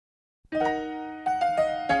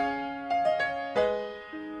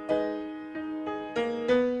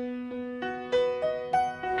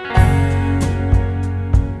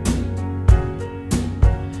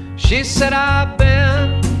She said, I've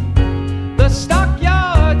been the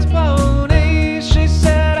stockyards pony. She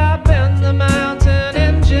said, I've been the mountain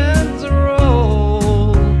engines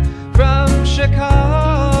roll from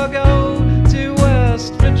Chicago to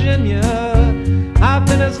West Virginia. I've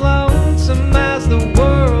been as lonesome as the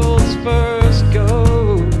world's first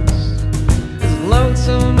ghost, as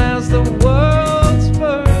lonesome as the world's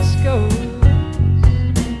first ghost.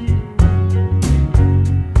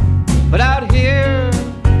 But out here,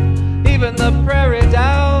 even the prairie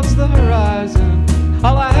doubts the horizon.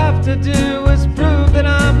 All I have to do is prove that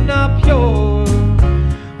I'm not pure.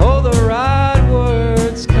 Oh, the right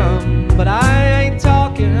words come, but I ain't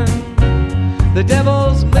talking. The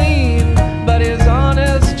devil's mean, but he's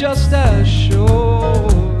honest just as sure.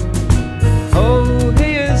 Oh,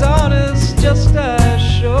 he is honest just as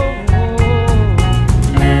sure.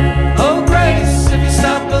 Oh, Grace, if you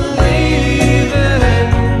stop believing,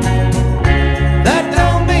 that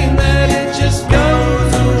don't mean that it just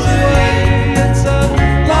goes away. It's a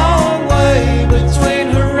long way between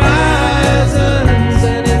horizons,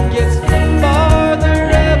 and it gets farther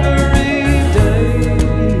every day.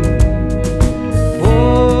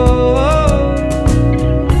 Whoa,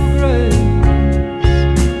 Grace,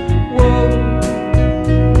 whoa,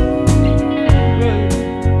 Grace.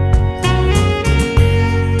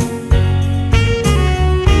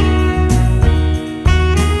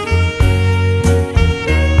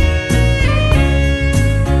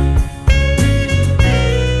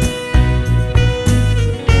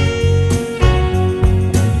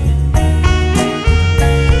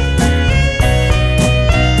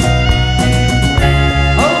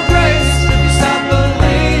 Oh, Grace, if you stop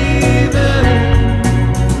believing,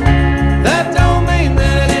 that don't mean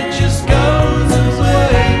that it just goes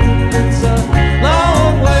away. It's a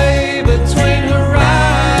long way between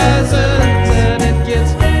horizons, and it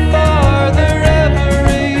gets farther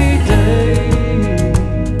every day.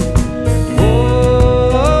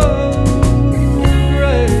 Oh,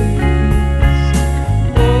 Grace,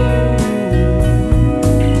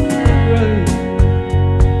 Grace.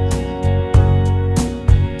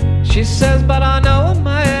 She says, but I know a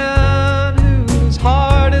man whose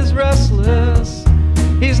heart is restless.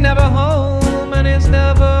 He's never home and he's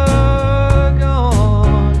never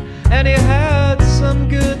gone. And he had some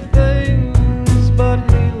good things, but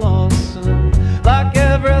he lost some. Like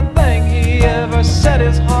everything he ever set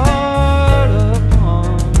his heart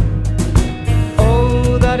upon.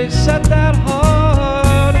 Oh, that he set that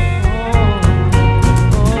heart upon.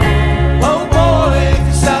 Oh boy, if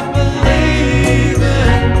you stop believing,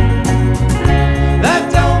 that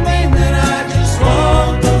don't mean that I just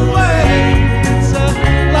walked away. It's a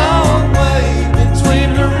long way between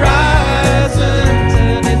horizons,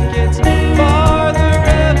 and it gets farther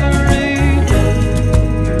every day.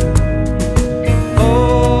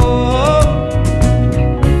 Oh,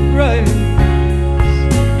 Grace,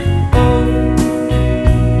 oh,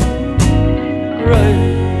 Grace.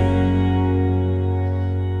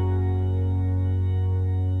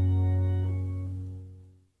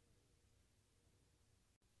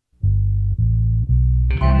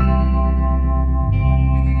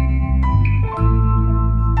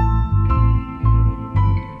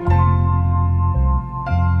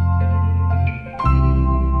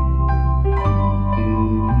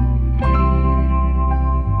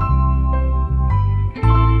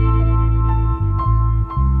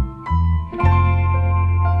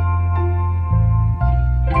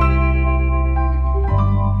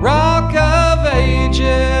 Rock of ages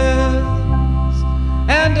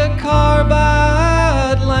and a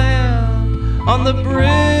carbide lamp on the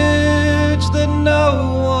bridge that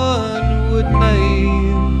no one would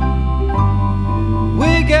name.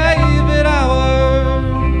 We gave it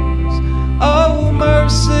ours, oh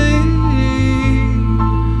mercy,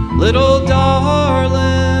 little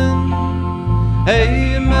darling,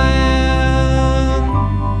 amen.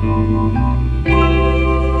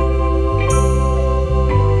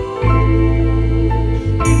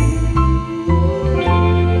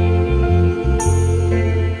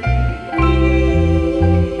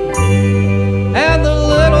 And the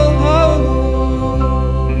little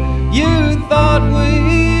hope you thought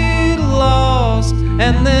we'd lost,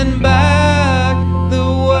 and then back the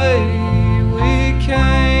way we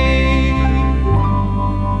came.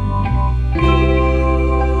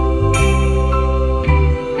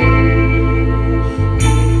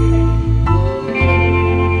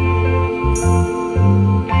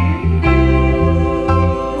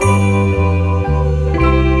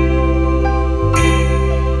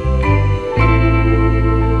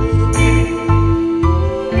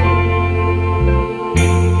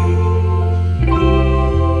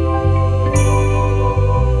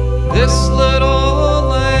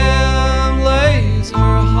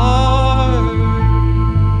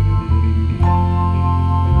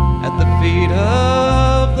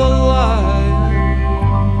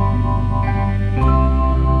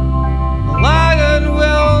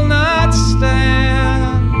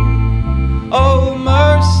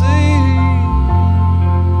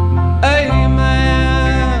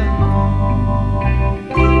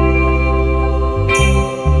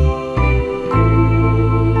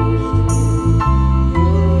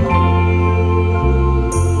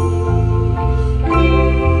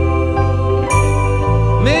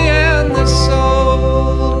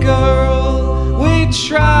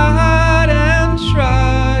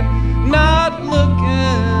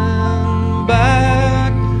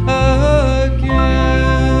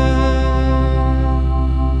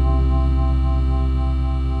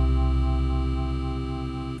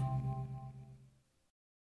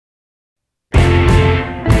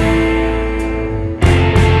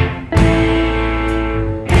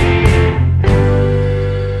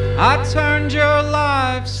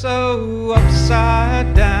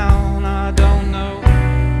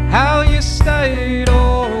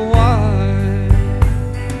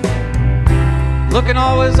 looking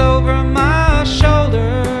always over my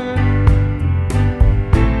shoulder.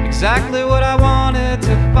 Exactly what I wanted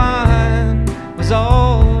to find was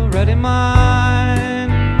already mine.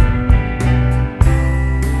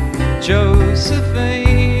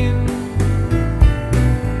 Josephine,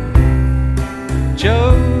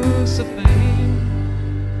 Josephine.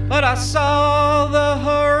 But I saw the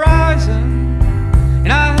horizon,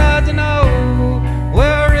 and I had to know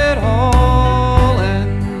where it all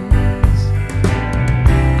ends.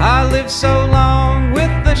 I lived so long with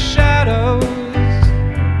the shadows,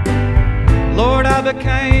 Lord, I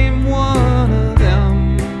became one of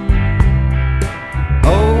them.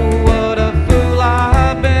 Oh, what a fool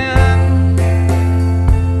I've been.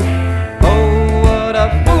 Oh, what a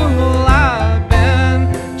fool I've been.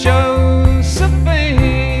 Josephine,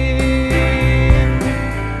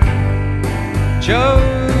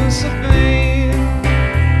 Josephine.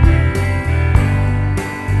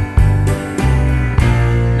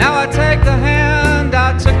 Now I take the hand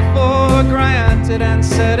I took for granted and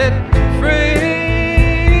set it free.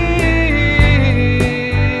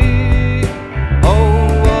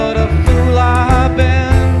 Oh, what a fool I've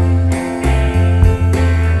been.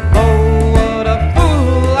 Oh, what a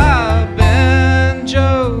fool I've been.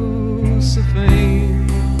 Josephine,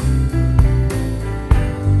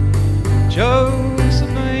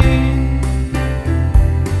 Josephine.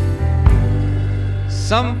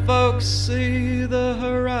 Some folks see the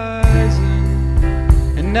horizon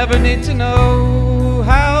and never need to know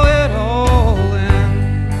how it all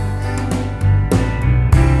ends.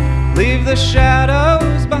 Leave the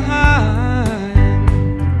shadows behind,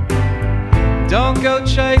 don't go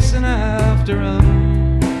chasing after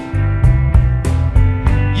them.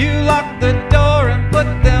 You lock the door and put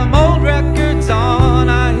them old records on.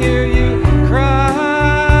 I hear you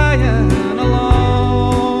crying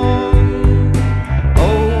along.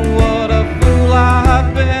 Oh, what a fool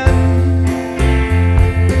I've been.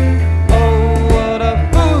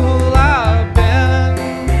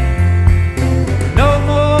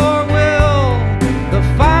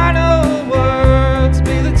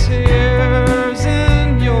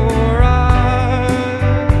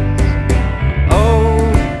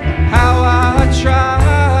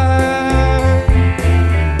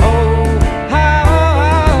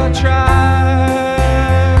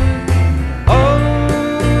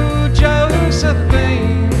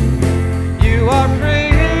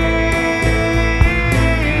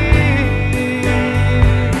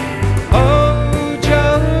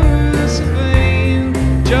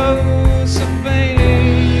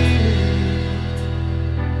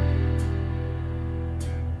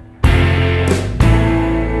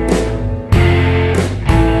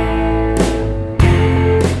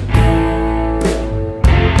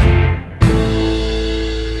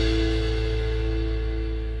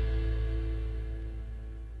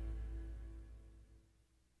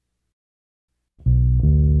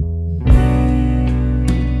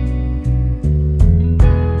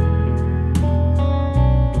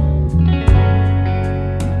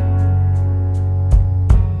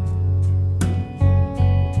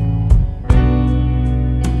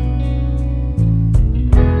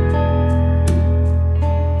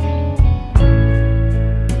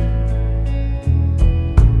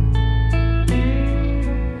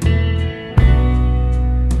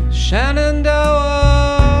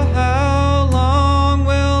 Shenandoah, how long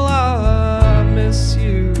will I miss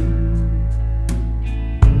you?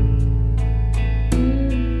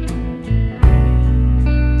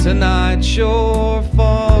 Tonight you're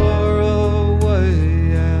far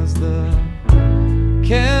away as the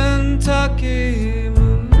Kentucky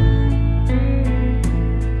moon,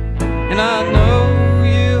 and I know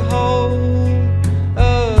you hold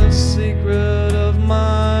a secret of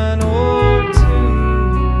mine or two.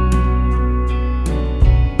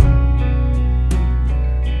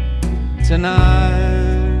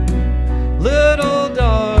 Tonight, little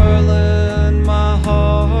darling, my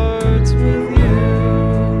heart's with you.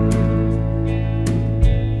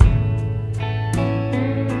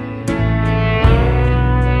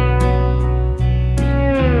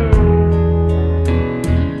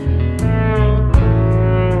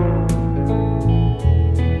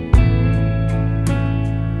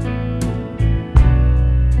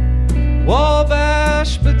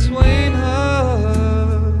 Wabash between us,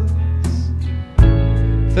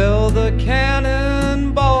 fell the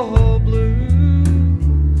cannonball blue.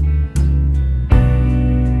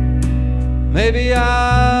 Maybe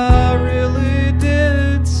I really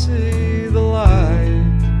did see the light.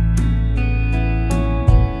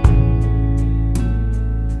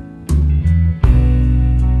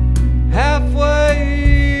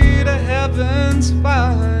 Halfway to heaven's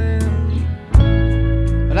fine,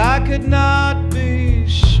 could not be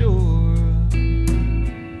sure.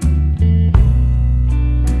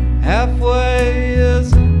 Halfway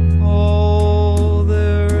isn't all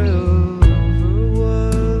there ever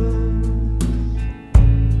was.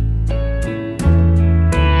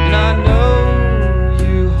 And I know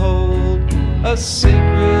you hold a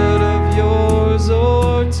secret of yours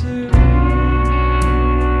or two.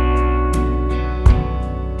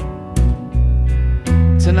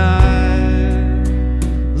 Tonight,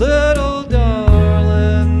 little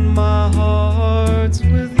darling, my heart's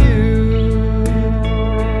with you.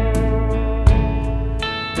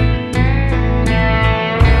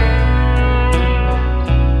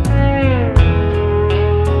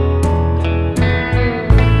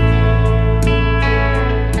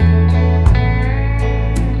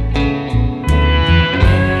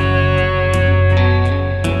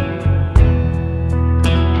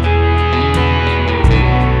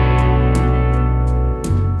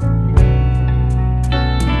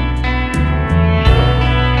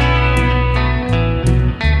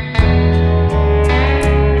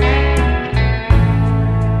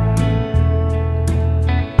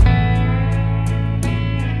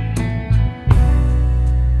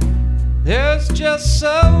 There's just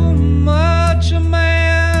so much a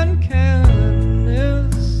man can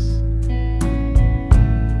miss.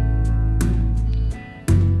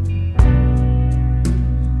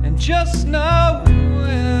 And just know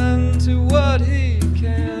into what he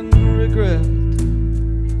can regret.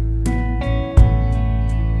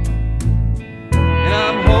 And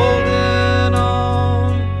I'm holding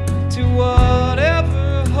on to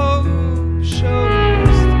whatever hope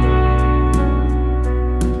shows through.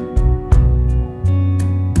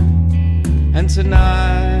 And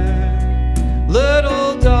tonight,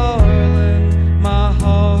 little darling, my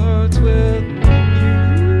heart's with you.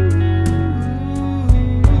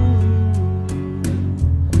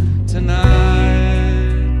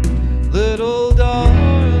 Tonight, little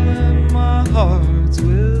darling, my heart's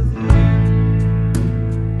with you.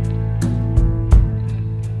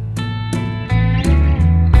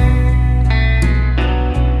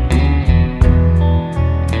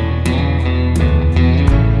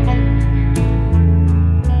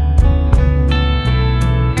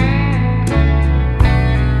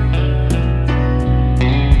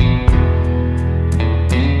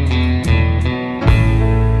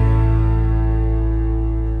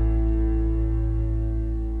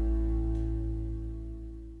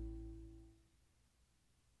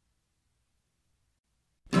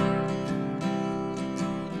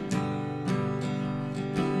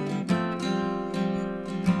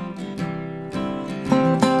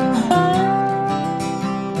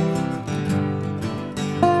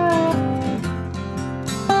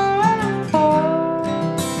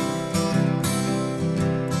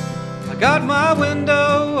 Got my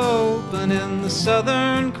window open in the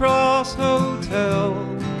Southern Cross Hotel.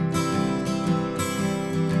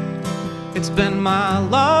 It's been my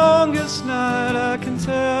longest night, I can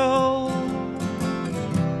tell.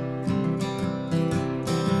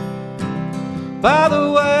 By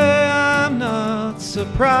the way, I'm not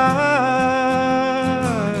surprised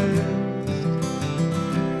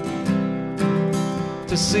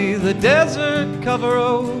to see the desert cover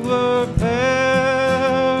over paradise.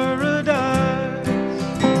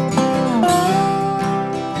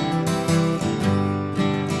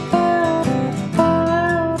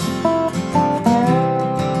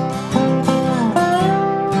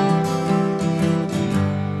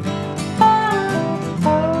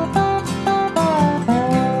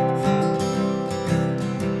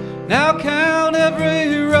 Now count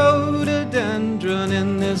every rhododendron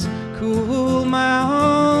in this cool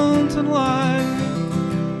mountain light.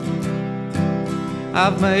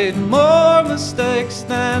 I've made more mistakes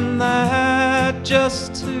than that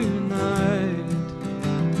just tonight.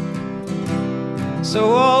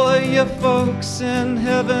 So all of you folks in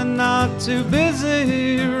heaven not too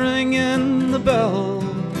busy ringing the bell.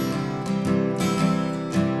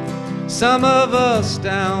 Some of us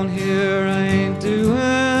down here ain't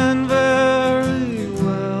doing very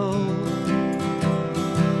well.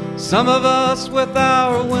 Some of us with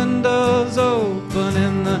our windows open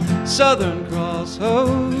in the Southern Cross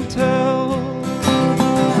Hotel.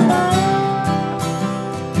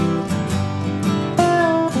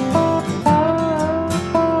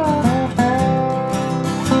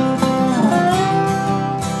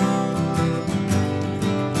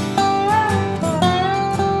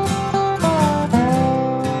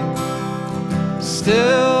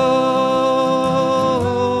 Still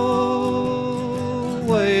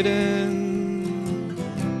waiting,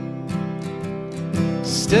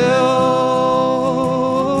 still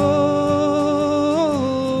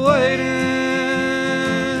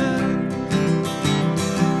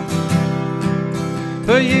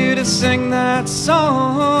to sing that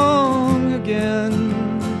song again.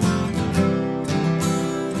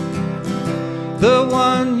 The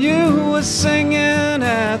one you were singing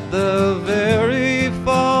at the very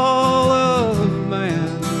fall of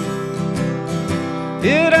man.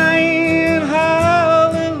 It ain't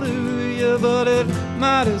hallelujah, but it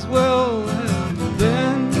might as well have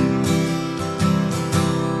been.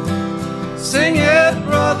 Sing it,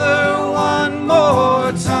 brother, one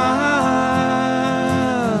more time.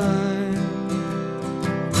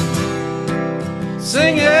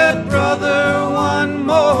 Sing it, brother, one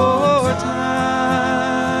more time.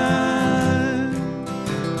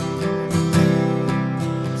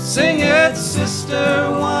 Sing it, sister,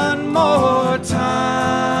 one more time.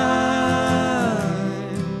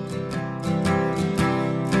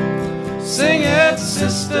 Sing it,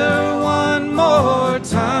 sister, one more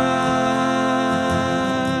time.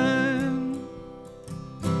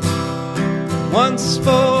 Once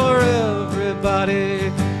for everybody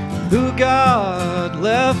who God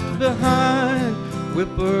left behind,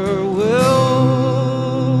 whippoorwill.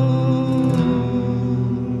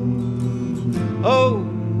 Oh,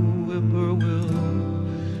 whippoorwill,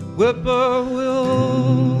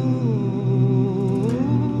 whippoorwill.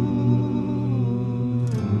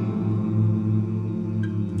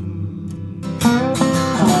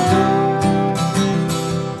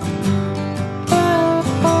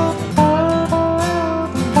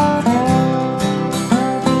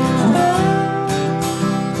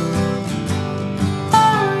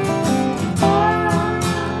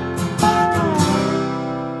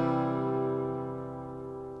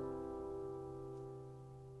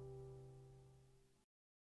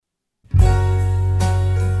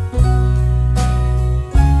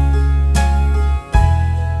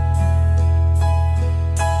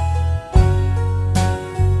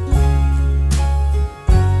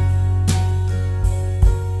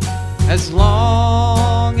 As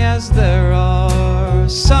long as there are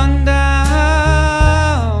sundowns,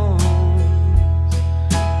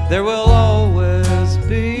 there will always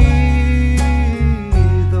be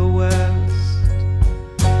the West.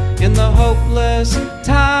 In the hopeless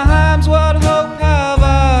times, what hope have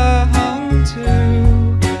I hung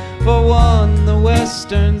to? For one, the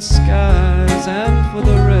western skies, and for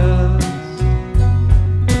the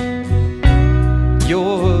rest,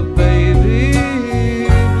 your baby.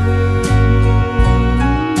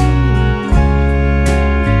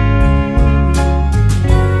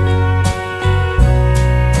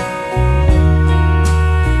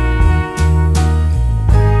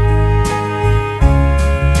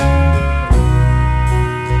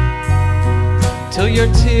 Till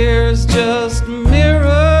your tears just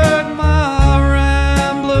mirrored my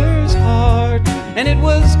rambler's heart, and it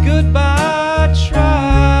was goodbye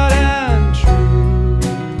tried and true.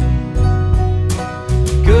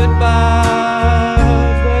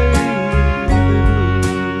 Goodbye, baby blue.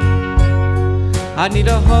 I need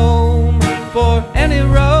a home for any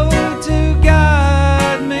road to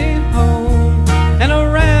guide me home, and a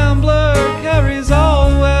rambler carries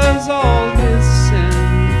always all his sin.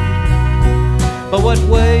 But what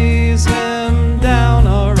weighs him down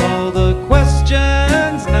are all the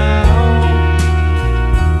questions now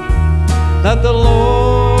that the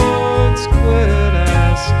Lord's quit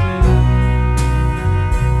asking.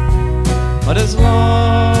 But as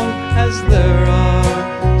long as there are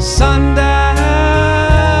sundowns,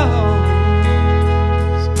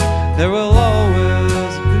 there will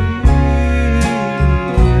always be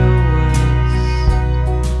a West.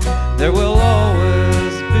 There will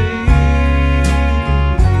always be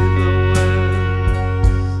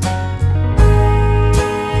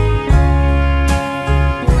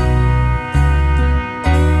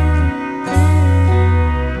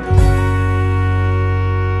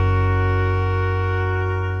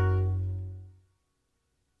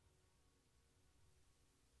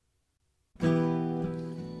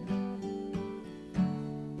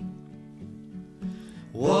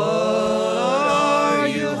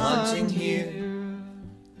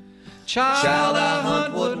child, I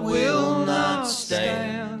hunt what will not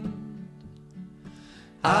stand.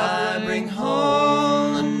 I bring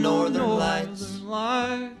home the northern lights,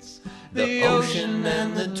 the ocean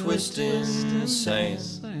and the twisting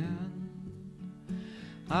sand.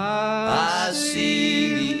 I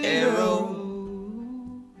see the arrow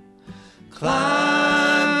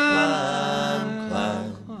climb,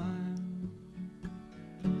 climb, climb.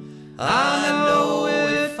 I know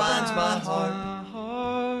it finds my heart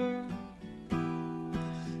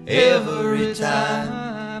every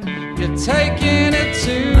time. You're taking it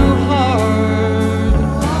too hard.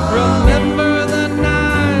 Remember the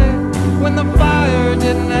night when the fire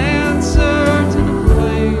didn't answer to the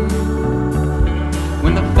flame.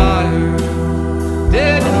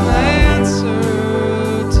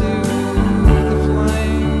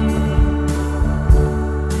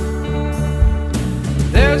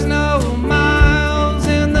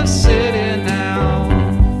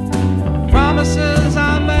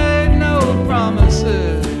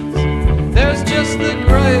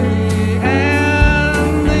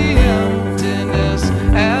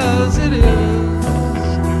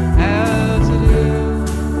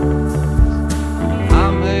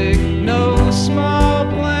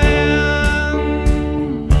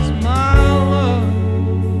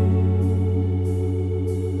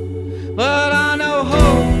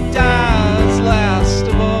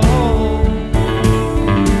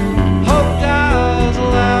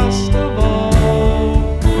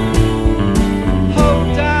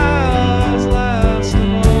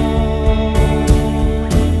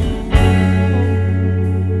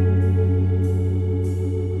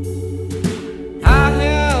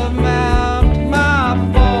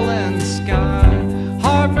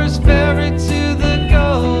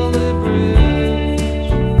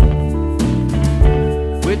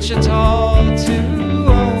 Wichita to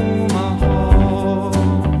Omaha,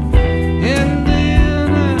 Indianapolis,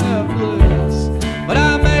 but I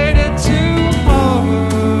made it too far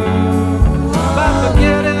by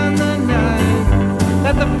forgetting the night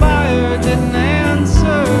that the fire didn't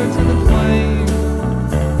answer to the flame,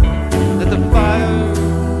 that the fire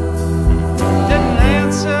didn't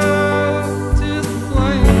answer to the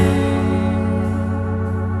flame.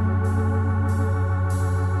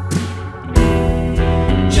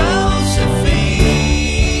 Josephine,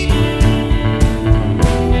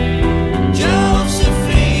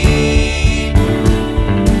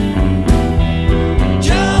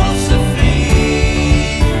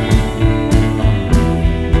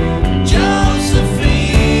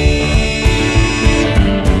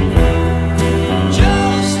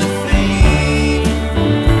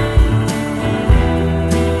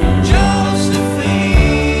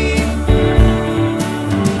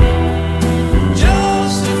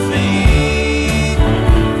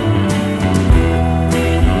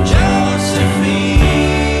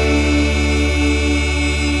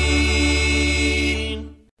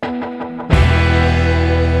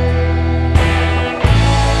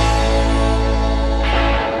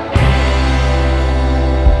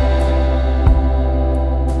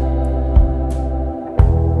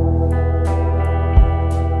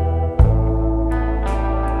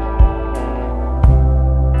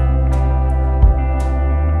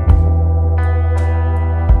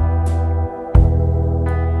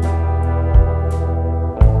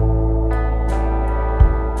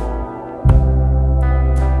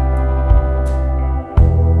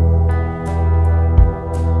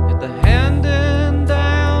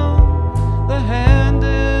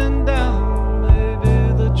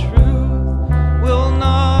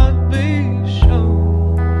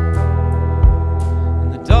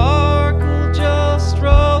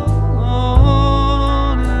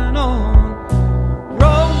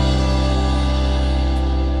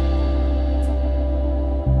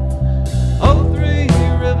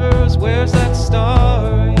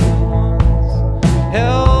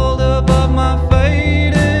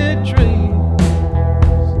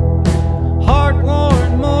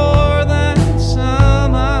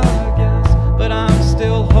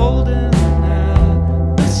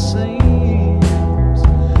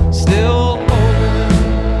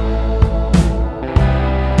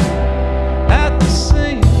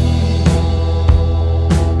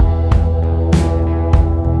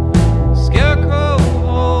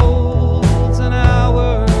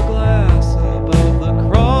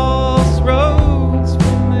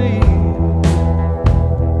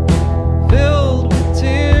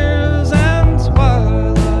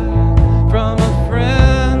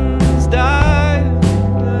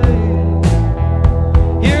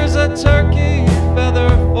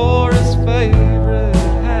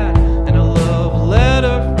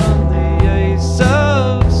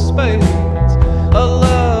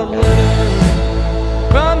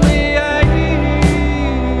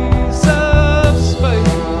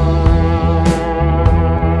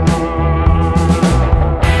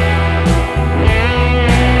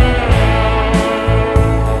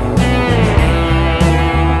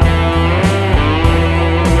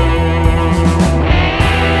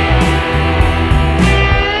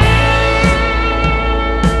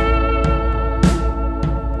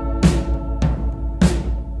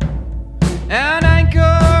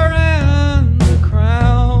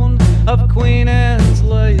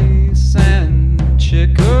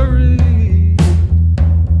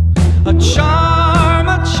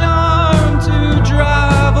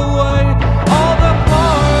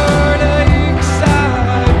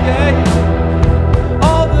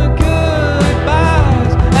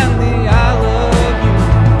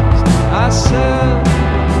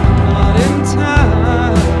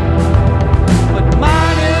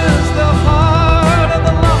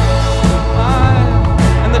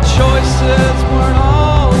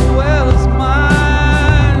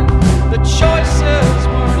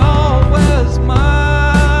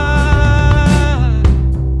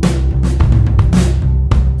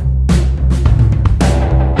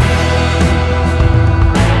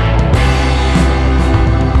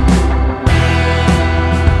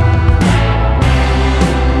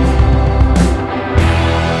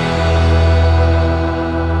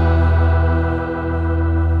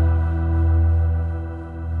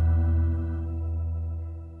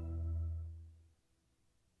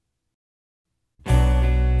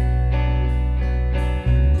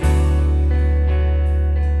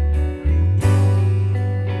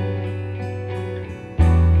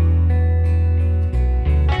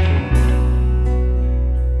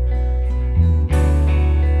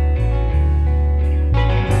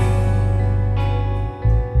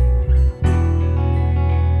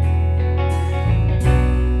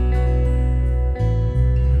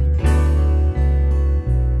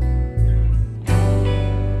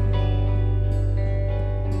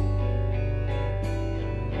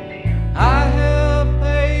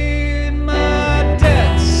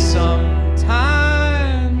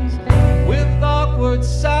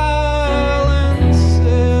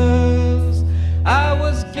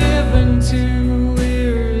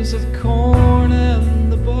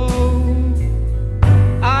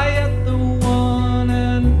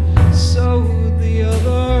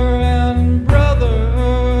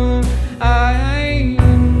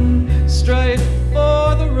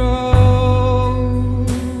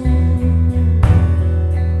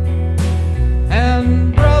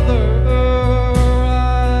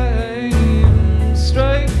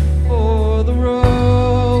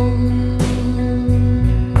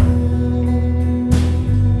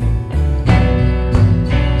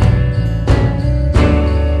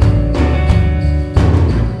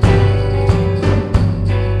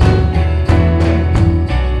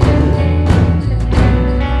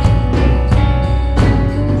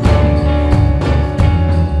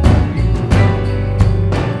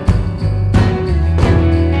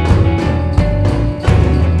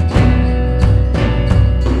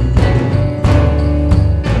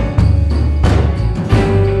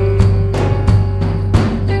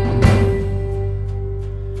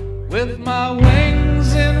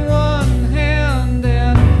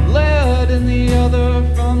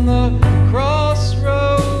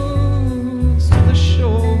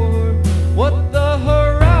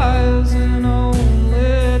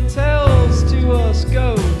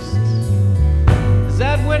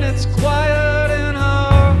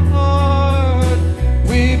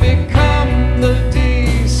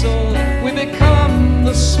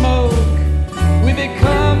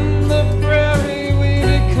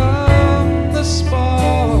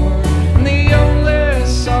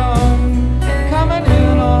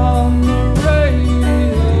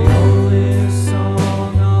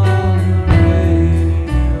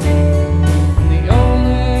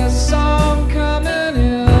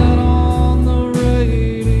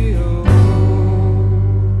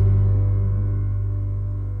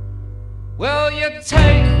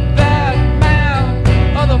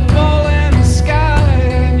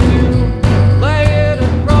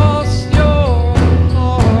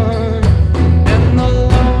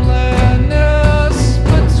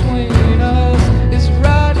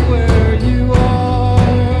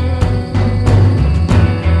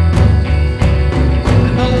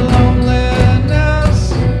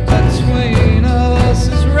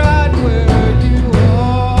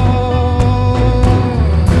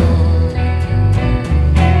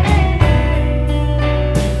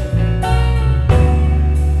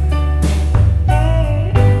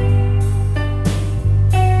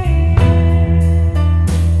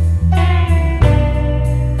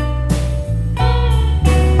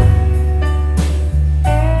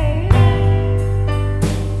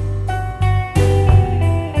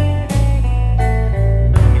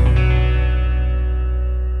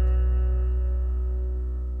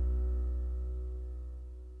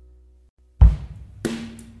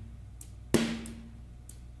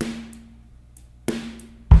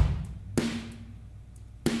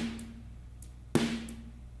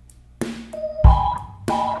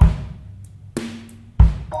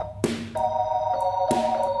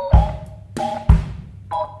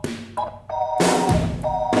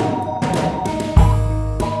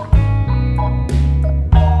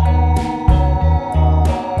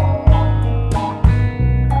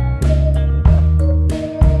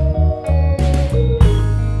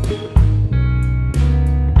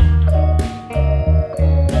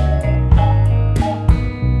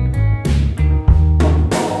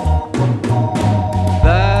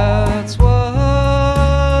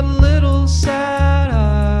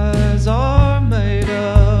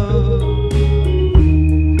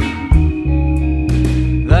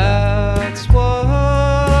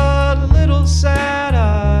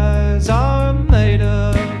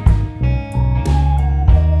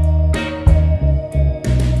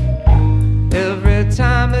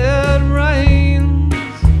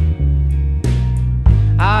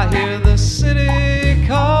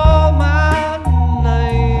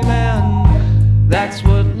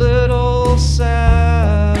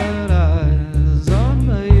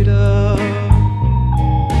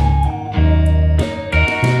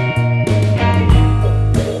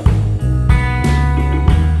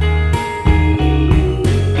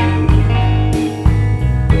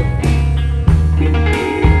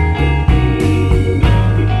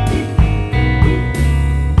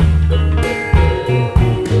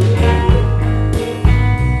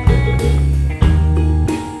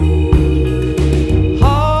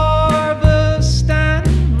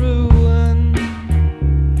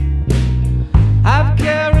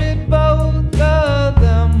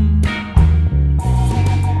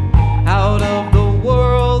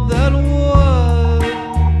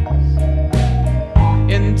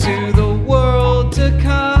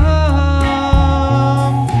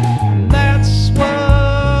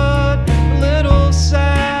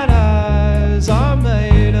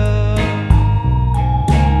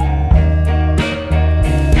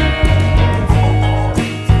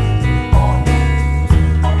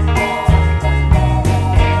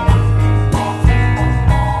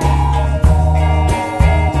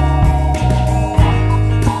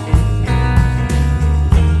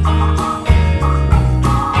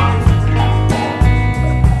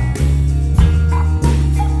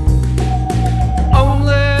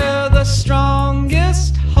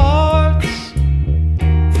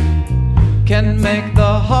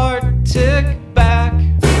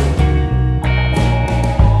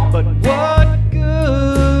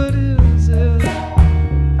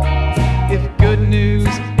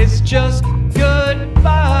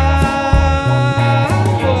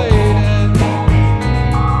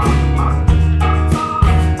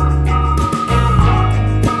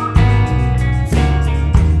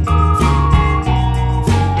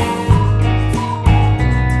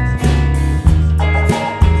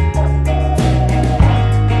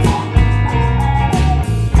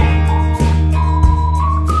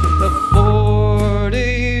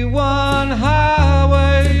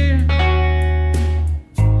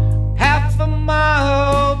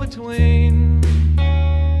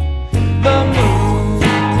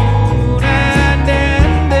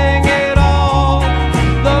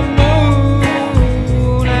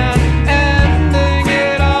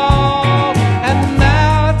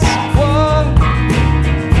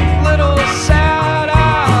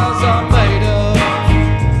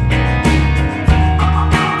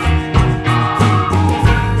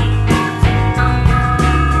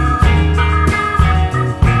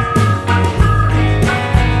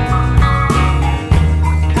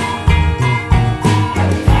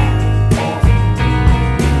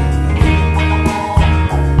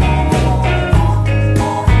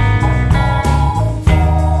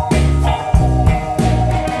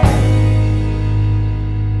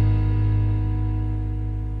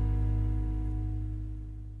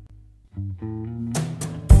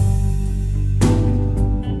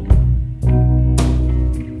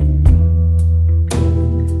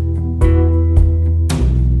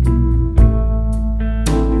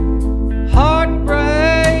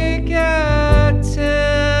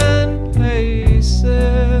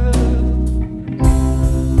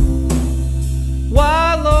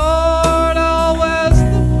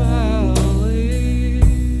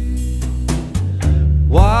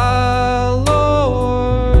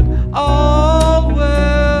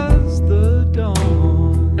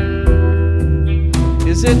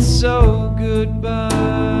 It's so goodbye,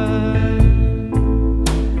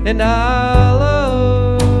 and I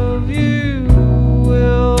love you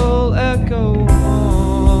will echo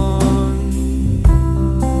on.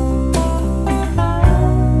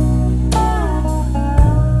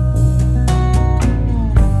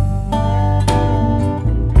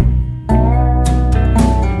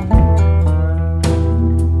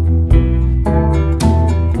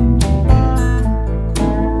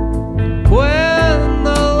 When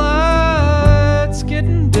the lights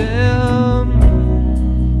getting dim,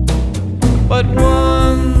 but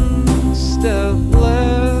one step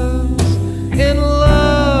less in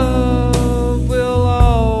love will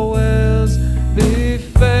always be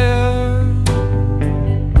fair.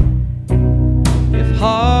 If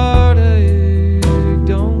heartache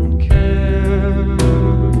don't care,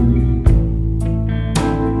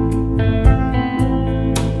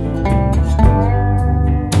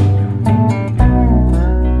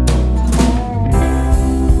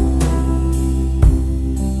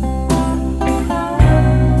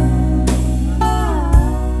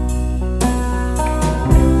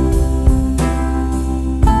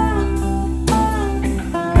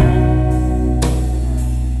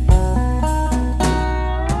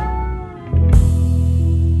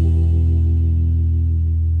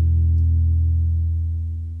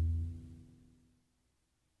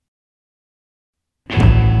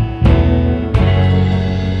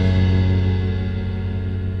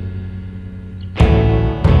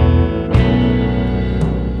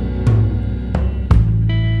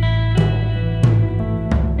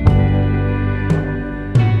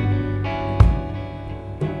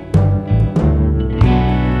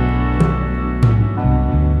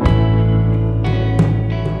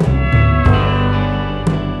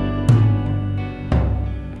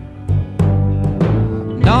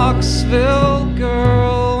 Knoxville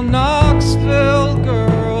girl, Knoxville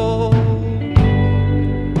girl,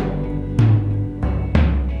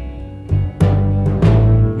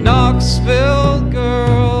 Knoxville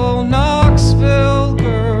girl, Knoxville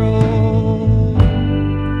girl.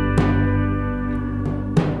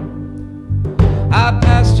 I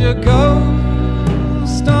passed your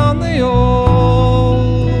ghost on the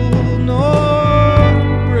old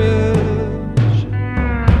North Bridge.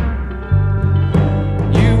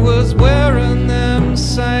 You was wearing them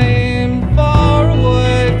same far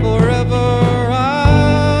away forever eyes.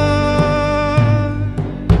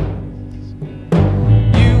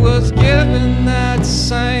 You was giving that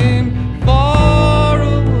same far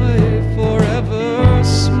away forever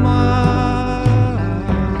smile.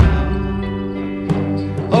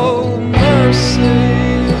 Oh mercy,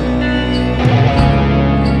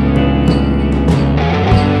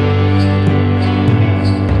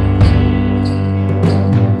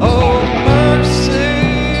 oh mercy.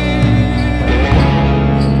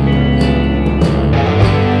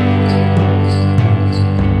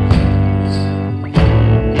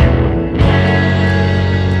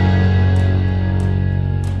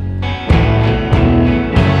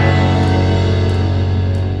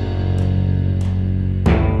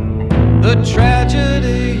 The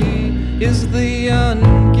tragedy is the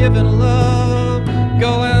ungiven love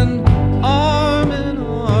going arm in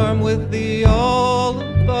arm with the all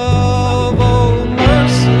above. Oh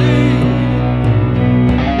mercy,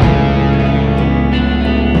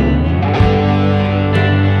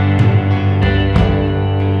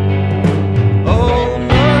 oh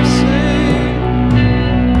mercy.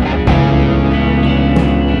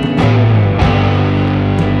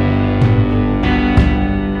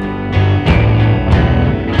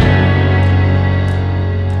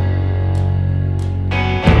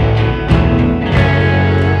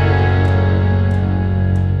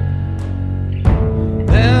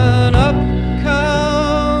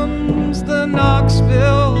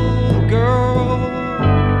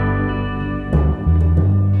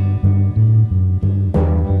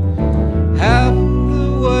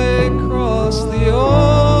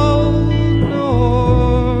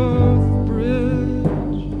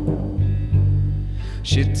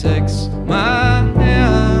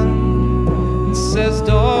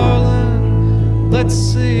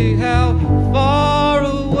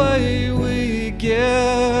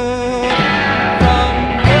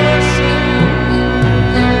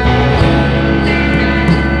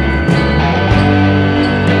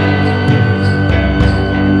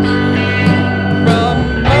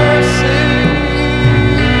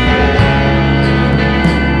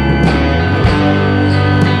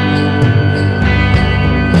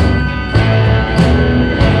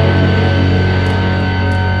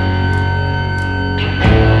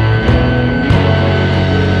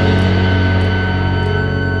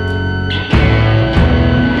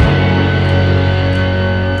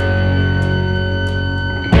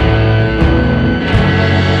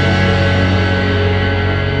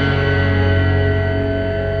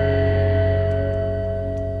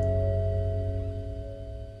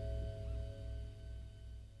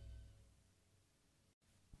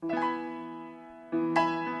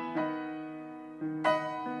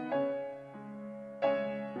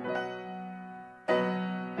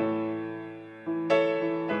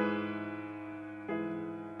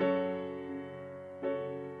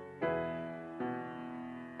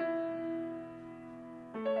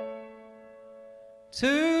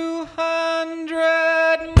 200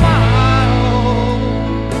 miles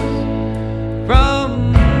from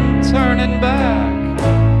turning back,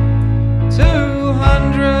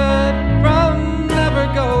 200 from never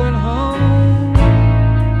going home.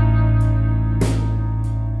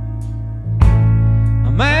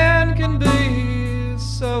 A man can be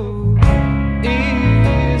so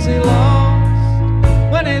easy lost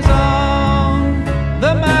when he's on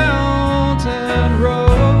the mountain road.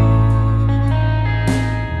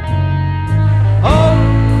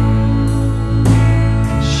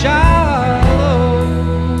 Shiloh,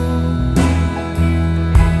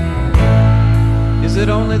 is it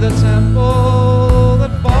only the temple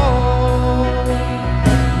that falls?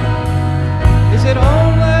 Is it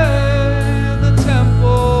only the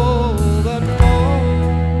temple that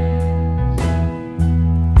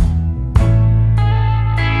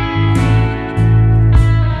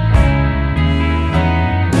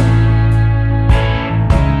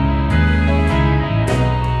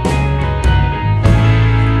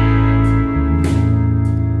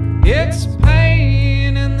It's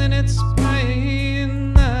pain, and then it's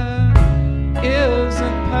pain that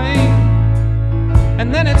isn't pain,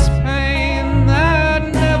 and then it's pain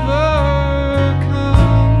that never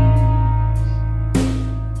comes.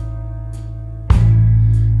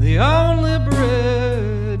 The only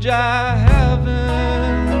bridge I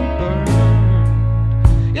haven't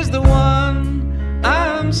burned is the one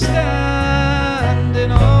I'm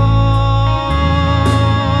standing on.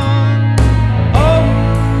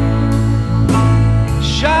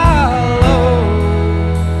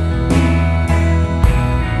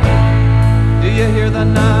 Hear the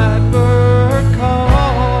night bird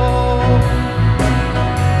call,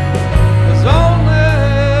 'cause only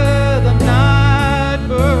the night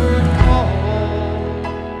bird calls.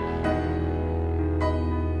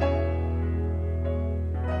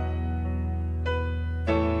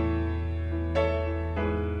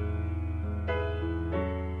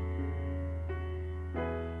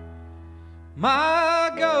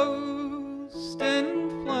 My ghost in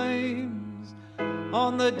flames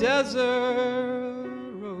on the desert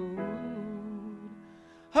road,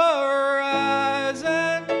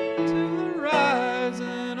 horizon to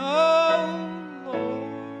horizon, oh Lord,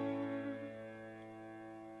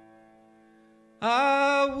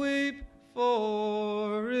 I weep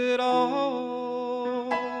for it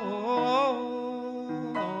all,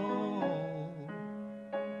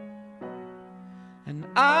 and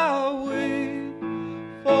I weep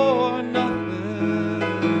for nothing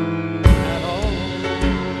at all.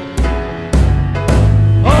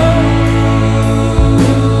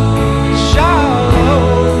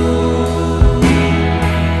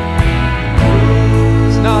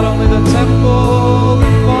 Temple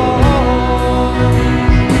that falls.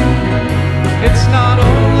 It's not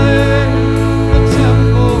only the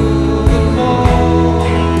temple that falls.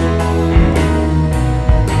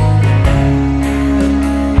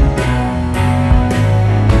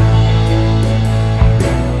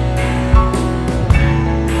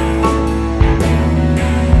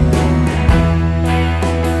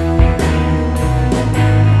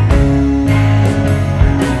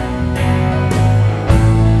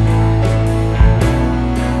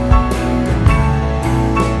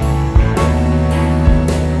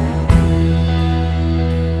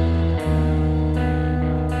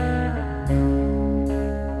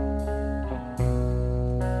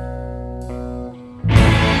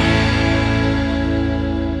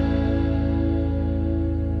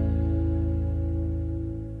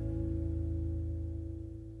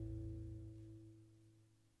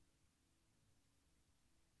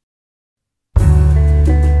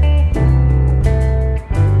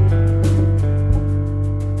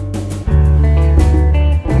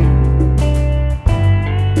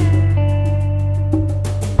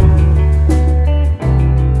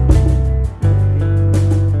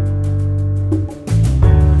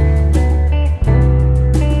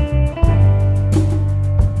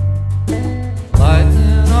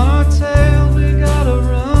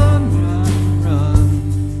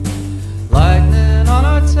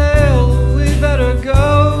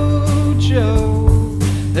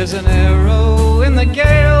 There's an arrow in the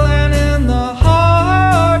gale and in the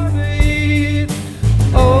heartbeat.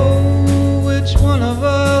 Oh, which one of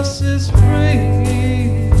us is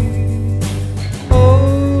free?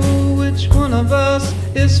 Oh, which one of us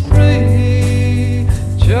is free?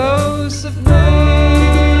 Josephine,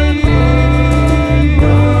 run,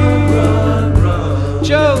 run, run, run.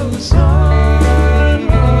 Josephine.